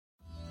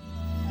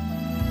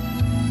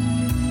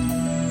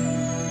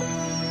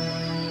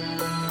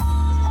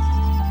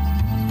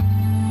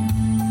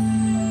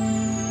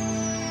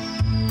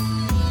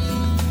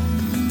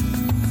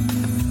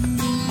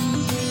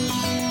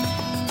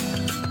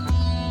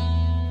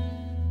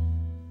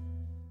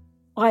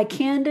Why,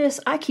 Candace,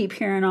 I keep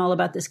hearing all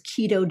about this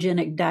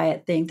ketogenic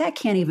diet thing. That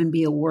can't even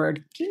be a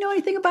word. Do you know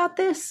anything about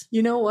this?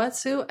 You know what,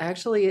 Sue?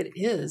 Actually, it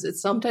is.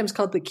 It's sometimes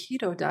called the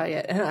keto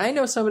diet. And I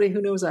know somebody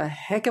who knows a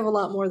heck of a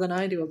lot more than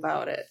I do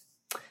about it.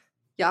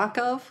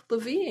 Yaakov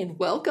Levine,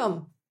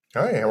 welcome.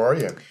 Hi, how are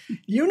you?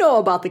 You know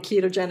about the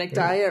ketogenic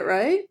diet,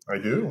 right? I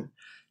do.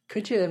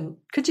 Could you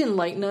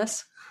enlighten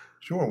us?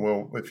 Sure.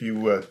 Well, if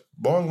you,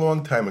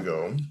 long time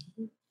ago,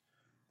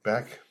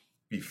 back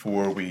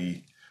before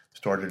we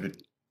started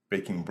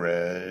baking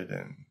bread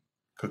and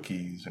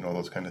cookies and all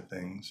those kind of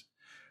things,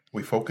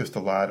 we focused a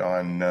lot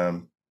on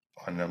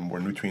a more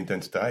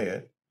nutrient-dense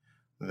diet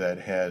that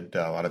had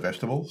a lot of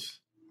vegetables.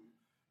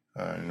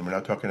 And we're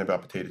not talking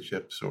about potato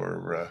chips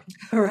or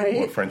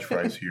French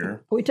fries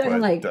here. Are we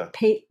talking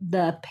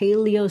the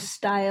paleo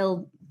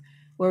style,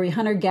 where we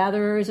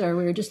hunter-gatherers, or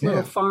we were just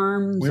little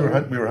farms? We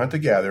were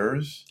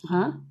hunter-gatherers,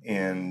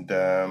 and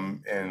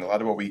a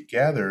lot of what we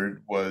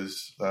gathered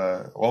was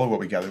all of what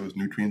we gathered was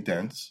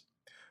nutrient-dense.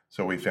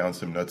 So we found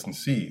some nuts and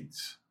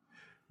seeds.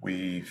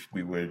 We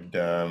would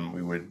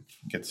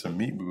get some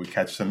meat. We would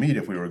catch some meat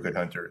if we were good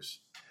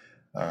hunters.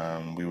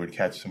 We would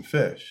catch some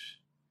fish.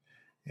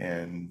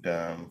 And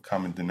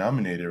common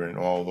denominator in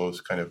all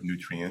those kind of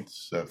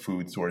nutrients,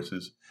 food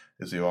sources,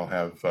 is they all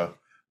have a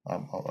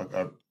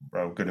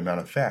good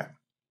amount of fat.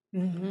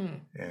 Mm-hmm.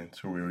 And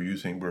so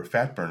we're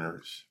fat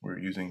burners. We're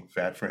using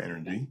fat for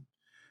energy.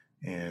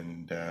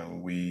 And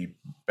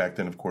back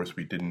then, of course,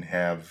 we didn't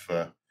have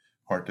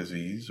heart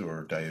disease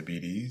or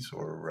diabetes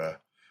or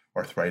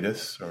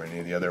arthritis or any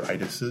of the other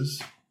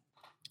itises,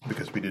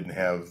 because we didn't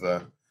have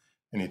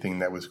anything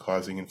that was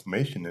causing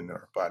inflammation in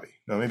our body.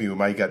 Now, maybe we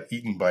might got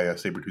eaten by a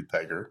saber-toothed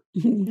tiger.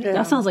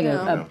 That sounds like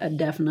a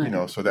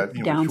definite so that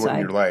would downside.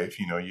 shorten your life.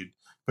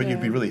 You'd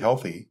be really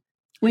healthy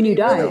when you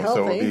die.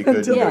 So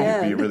it'd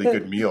be a really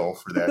good meal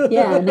for that.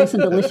 Nice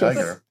and delicious.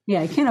 Tiger.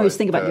 Yeah, you can't always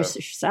think about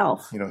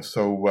yourself.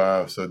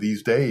 So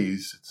these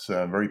days it's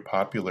very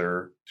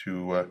popular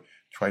to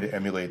try to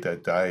emulate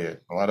that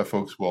diet. A lot of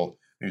folks will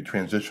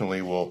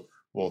transitionally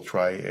will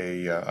try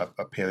a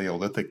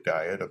Paleolithic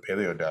diet, a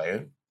paleo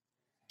diet,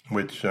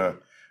 which I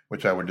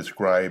would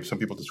describe. Some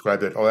people describe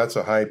that, that's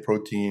a high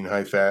protein,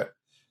 high fat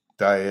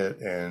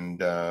diet, and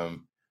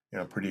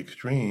pretty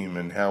extreme.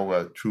 And how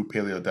a true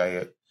paleo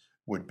diet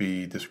would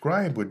be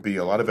described would be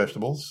a lot of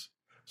vegetables.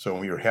 So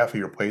half of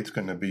your plate's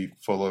going to be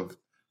full of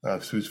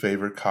Sue's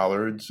favorite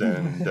collards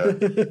and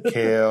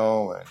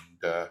kale and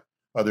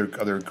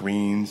other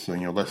greens,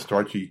 and less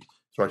starchy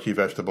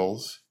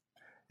vegetables,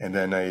 and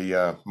then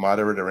a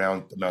moderate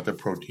amount of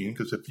protein.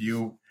 Because if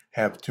you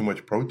have too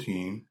much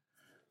protein,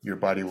 your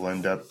body will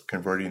end up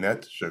converting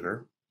that to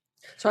sugar.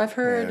 So I've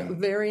heard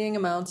varying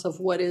amounts of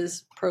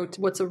what's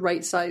a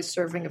right size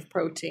serving of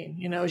protein.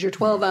 Is your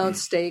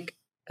 12-ounce steak,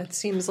 it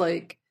seems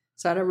like,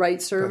 is that a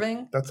right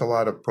serving? That's a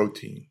lot of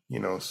protein,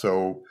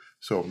 so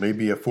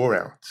maybe a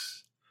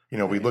 4-ounce.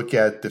 We look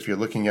at, if you're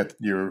looking at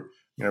your,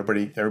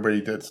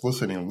 everybody that's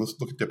listening, let's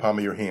look at the palm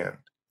of your hand.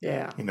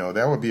 Yeah.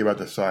 That would be about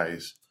the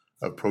size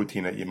of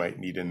protein that you might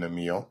need in a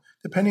meal,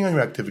 depending on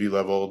your activity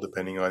level,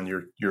 depending on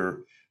your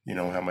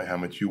how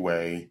much you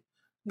weigh,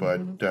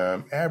 but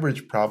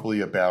average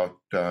probably about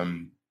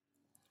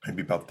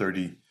maybe about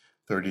 30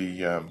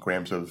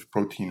 grams of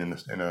protein in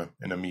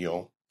a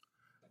meal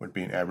would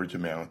be an average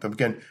amount.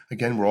 Again,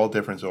 we're all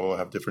different, so we'll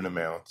have different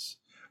amounts.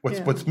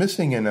 What's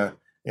missing in a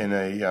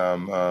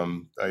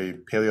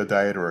paleo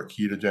diet or a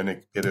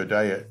ketogenic paleo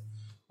diet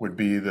would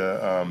be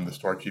the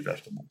starchy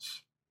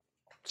vegetables.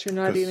 So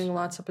you're not eating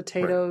lots of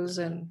potatoes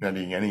and not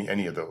eating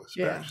any of those.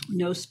 Actually.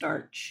 No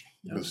starch.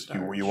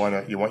 You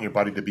want your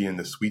body to be in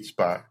the sweet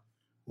spot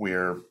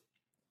where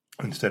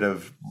instead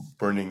of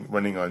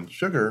running on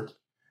sugar,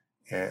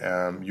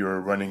 you're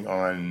running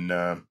on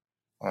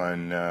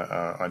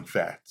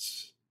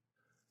fats,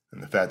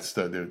 and the fats,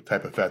 the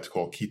type of fats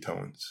called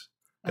ketones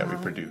that we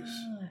produce.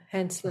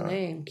 Hence the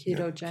name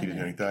ketogenic.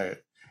 Ketogenic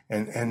diet,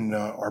 and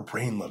our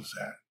brain loves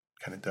that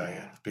kind of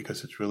diet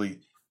because it's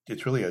really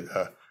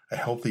a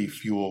healthy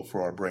fuel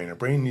for our brain. Our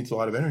brain needs a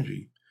lot of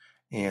energy,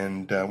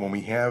 and when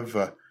we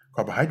have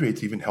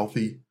carbohydrates, even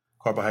healthy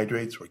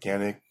carbohydrates,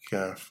 organic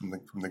from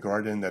the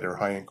garden that are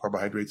high in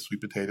carbohydrates,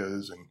 sweet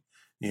potatoes and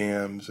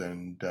yams,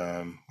 and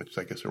which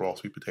I guess are all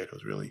sweet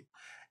potatoes really,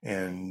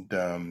 and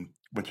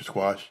winter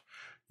squash,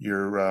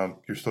 you're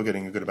still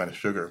getting a good amount of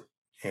sugar,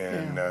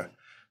 and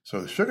so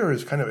the sugar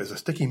is is a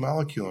sticky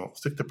molecule, and it'll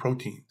stick to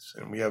proteins,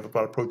 and we have a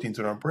lot of proteins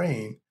in our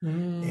brain,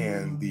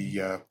 and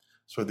the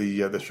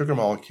sugar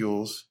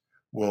molecules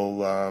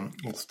will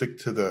stick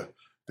to the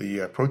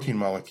protein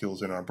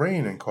molecules in our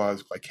brain and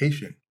cause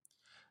glycation,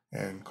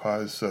 and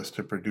cause us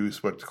to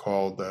produce what's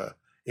called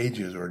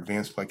AGEs, or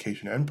advanced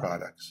glycation end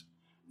products.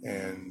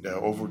 And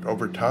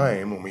over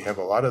time, when we have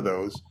a lot of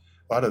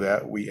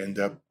that, we end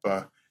up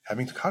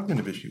having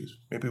cognitive issues.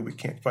 Maybe we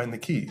can't find the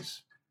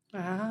keys.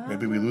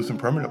 Maybe we lose them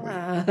permanently.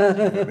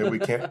 Maybe we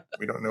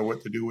don't know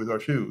what to do with our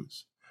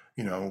shoes.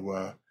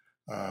 Back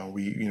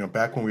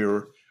when we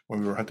were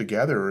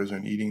hunter-gatherers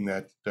and eating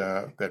that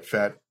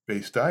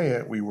fat-based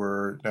diet, we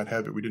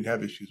didn't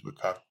have issues with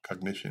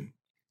cognition.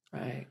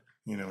 Right.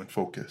 and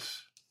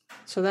focus.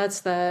 So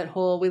that's that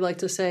whole, we like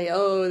to say,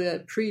 oh,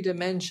 the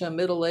pre-dementia,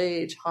 middle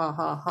age, ha,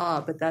 ha,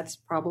 ha. But that's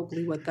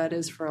probably what that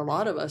is for a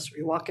lot of us.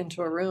 You walk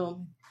into a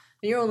room,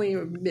 and you're only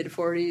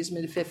mid-40s,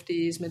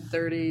 mid-50s,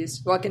 mid-30s.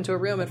 You walk into a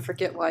room and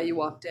forget why you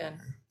walked in.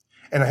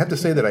 And I have to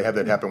say that I have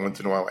that happen once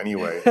in a while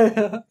anyway.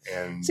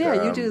 And so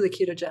yeah, you do the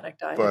ketogenic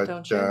diet,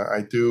 don't you?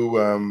 I do.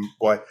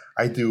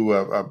 I do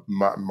a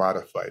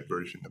modified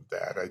version of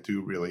that. I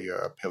do really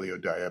a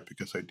paleo diet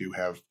because I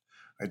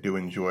do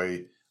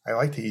enjoy. I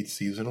like to eat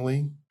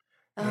seasonally,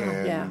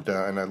 and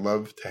I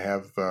love to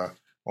have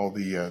all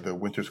the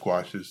winter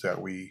squashes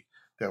that we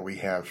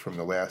have from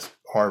the last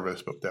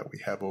harvest, but that we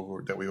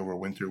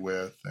overwinter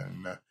with,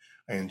 and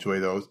I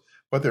enjoy those.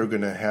 But they're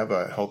going to have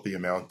a healthy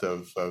amount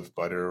of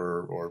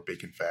butter or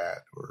bacon fat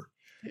or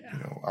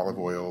olive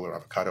oil or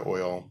avocado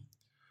oil.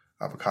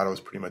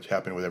 Avocados pretty much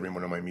happen with every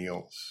one of my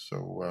meals.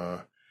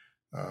 So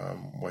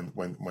when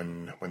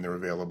they're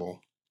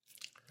available,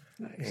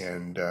 nice.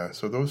 And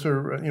so those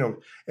are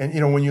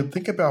and when you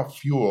think about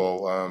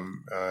fuel,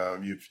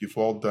 you've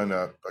all done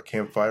a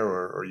campfire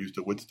or used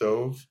a wood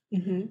stove.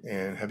 Mm-hmm.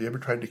 And have you ever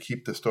tried to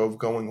keep the stove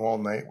going all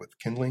night with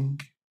kindling?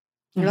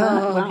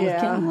 Oh,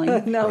 yeah.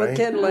 With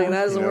kindling,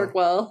 that doesn't work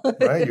well.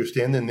 Right, you're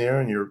standing there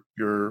and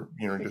you're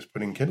just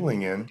putting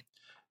kindling in,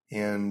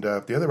 and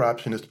the other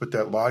option is to put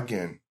that log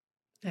in.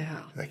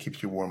 Yeah, and that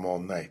keeps you warm all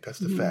night. That's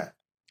the fat.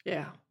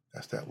 Yeah,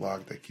 that's that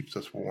log that keeps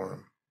us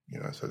warm.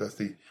 So that's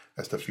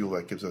the fuel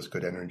that gives us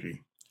good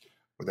energy,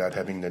 without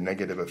having the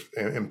negative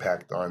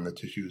impact on the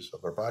tissues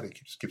of our body.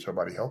 Keeps our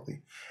body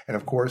healthy, and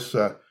of course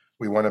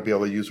we want to be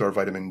able to use our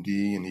vitamin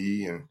D and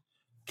E and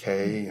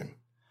K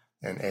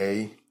and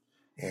A.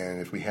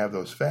 And if we have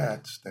those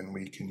fats, then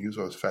we can use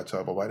those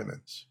fat-soluble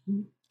vitamins.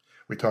 Mm-hmm.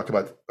 We talk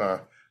about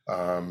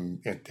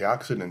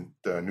antioxidant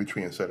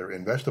nutrients that are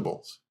in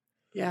vegetables.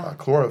 Yeah.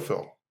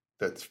 Chlorophyll.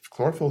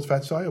 Chlorophyll is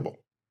fat-soluble.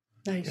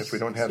 Nice. If we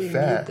don't have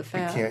fat, we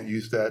can't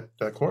use that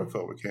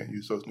chlorophyll. We can't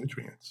use those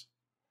nutrients.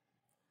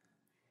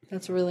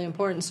 That's really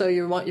important. So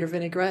you want your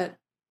vinaigrette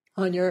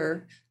on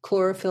your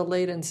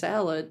chlorophyll-laden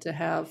salad to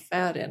have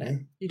fat in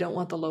it. You don't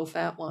want the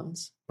low-fat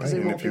ones. Right.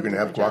 And if you're going to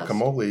have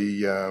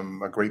guacamole,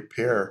 a great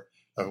pair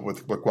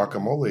with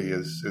guacamole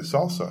is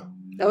salsa.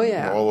 Oh,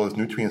 yeah. All those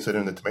nutrients that are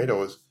in the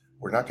tomatoes,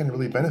 we're not going to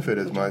really benefit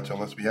as much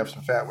unless we have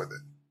some fat with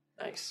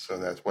it. Nice. So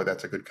that's why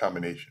that's a good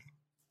combination.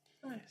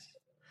 Nice.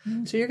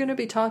 Mm-hmm. So you're going to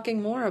be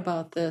talking more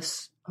about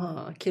this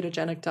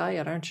ketogenic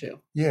diet, aren't you?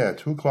 Yeah,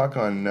 2:00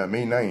 on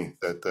May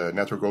 9th at the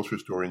Natural Grocery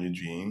Store in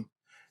Eugene.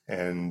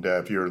 And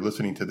if you're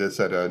listening to this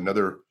at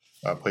another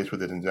place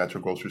within the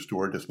Natural Grocery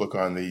Store, just look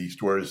on the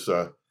store's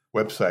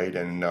website,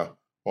 and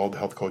all the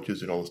health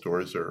coaches in all the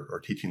stores are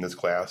teaching this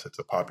class. It's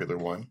a popular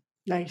one.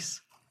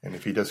 Nice. And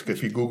if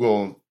you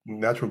Google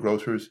Natural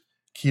Grocers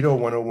Keto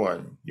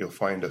 101, you'll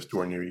find a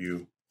store near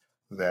you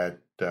that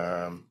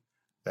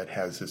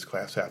has this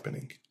class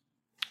happening.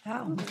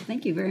 Wow.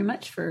 Thank you very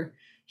much for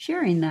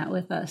sharing that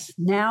with us.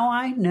 Now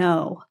I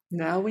know.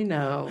 Now we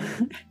know.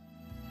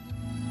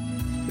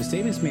 The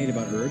statements made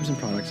about herbs and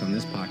products on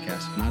this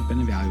podcast have not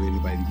been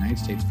evaluated by the United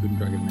States Food and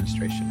Drug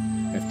Administration,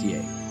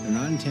 FDA. They're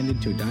not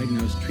intended to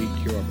diagnose, treat,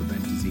 cure, or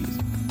prevent disease.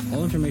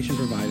 All information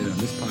provided on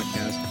this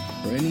podcast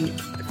or any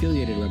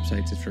affiliated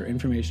websites is for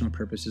informational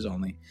purposes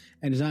only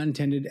and is not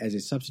intended as a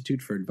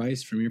substitute for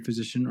advice from your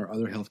physician or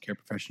other healthcare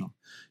professional.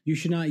 You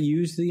should not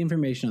use the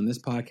information on this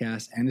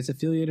podcast and its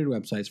affiliated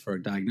websites for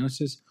a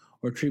diagnosis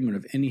or treatment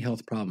of any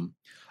health problem.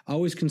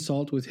 Always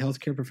consult with a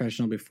healthcare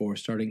professional before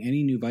starting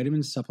any new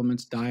vitamins,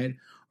 supplements, diet,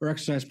 or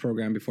exercise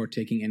program before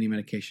taking any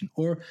medication,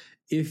 or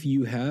if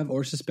you have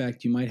or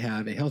suspect you might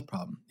have a health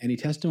problem. Any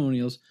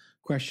testimonials,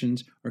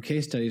 questions, or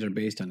case studies are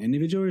based on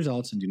individual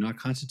results and do not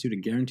constitute a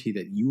guarantee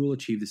that you will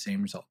achieve the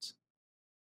same results.